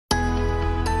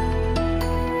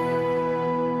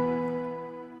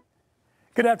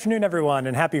Good afternoon, everyone,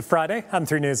 and happy Friday. I'm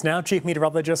 3 News Now Chief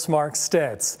Meteorologist Mark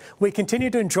Stitz. We continue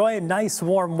to enjoy nice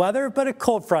warm weather, but a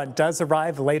cold front does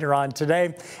arrive later on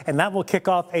today, and that will kick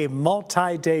off a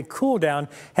multi-day cool down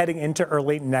heading into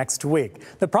early next week.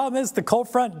 The problem is the cold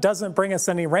front doesn't bring us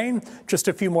any rain, just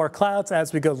a few more clouds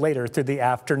as we go later through the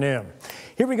afternoon.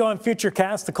 Here we go on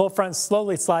Futurecast. The cold front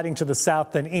slowly sliding to the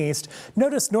south and east.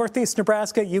 Notice northeast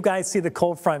Nebraska, you guys see the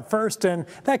cold front first, and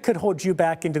that could hold you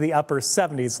back into the upper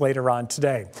 70s later on today.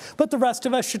 But the rest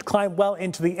of us should climb well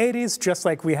into the 80s, just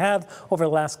like we have over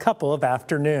the last couple of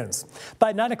afternoons.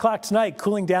 By 9 o'clock tonight,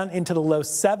 cooling down into the low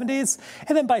 70s.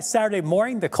 And then by Saturday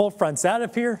morning, the cold front's out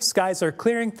of here, skies are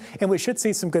clearing, and we should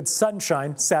see some good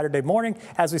sunshine Saturday morning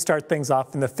as we start things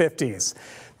off in the 50s.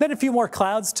 Then a few more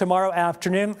clouds tomorrow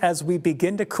afternoon as we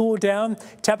begin to cool down.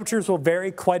 Temperatures will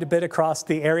vary quite a bit across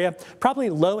the area.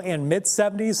 Probably low and mid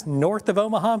 70s north of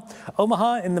Omaha.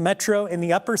 Omaha in the metro in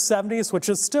the upper 70s, which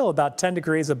is still about 10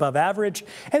 degrees above average.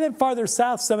 And then farther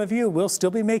south, some of you will still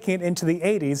be making it into the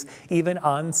 80s even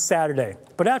on Saturday.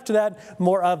 But after that,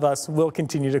 more of us will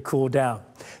continue to cool down.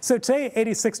 So today,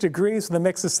 86 degrees with a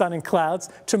mix of sun and clouds.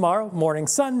 Tomorrow, morning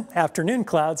sun, afternoon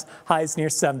clouds, highs near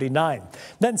 79.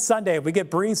 Then Sunday, we get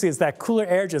breezy as that cooler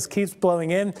air just keeps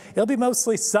blowing in. It'll be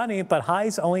mostly sunny, but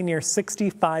highs only near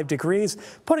 65 degrees,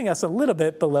 putting us a little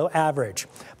bit below average.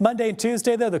 Monday and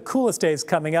Tuesday, though, the coolest days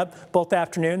coming up. Both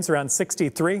afternoons around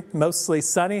 63, mostly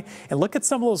sunny. And look at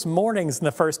some of those mornings in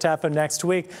the first half of next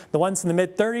week. The ones in the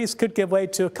mid-30s could give way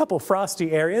to a couple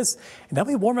frosty areas, and then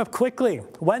we warm up quickly.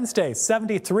 Wednesday,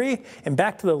 73, and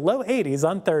back to the low 80s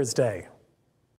on Thursday.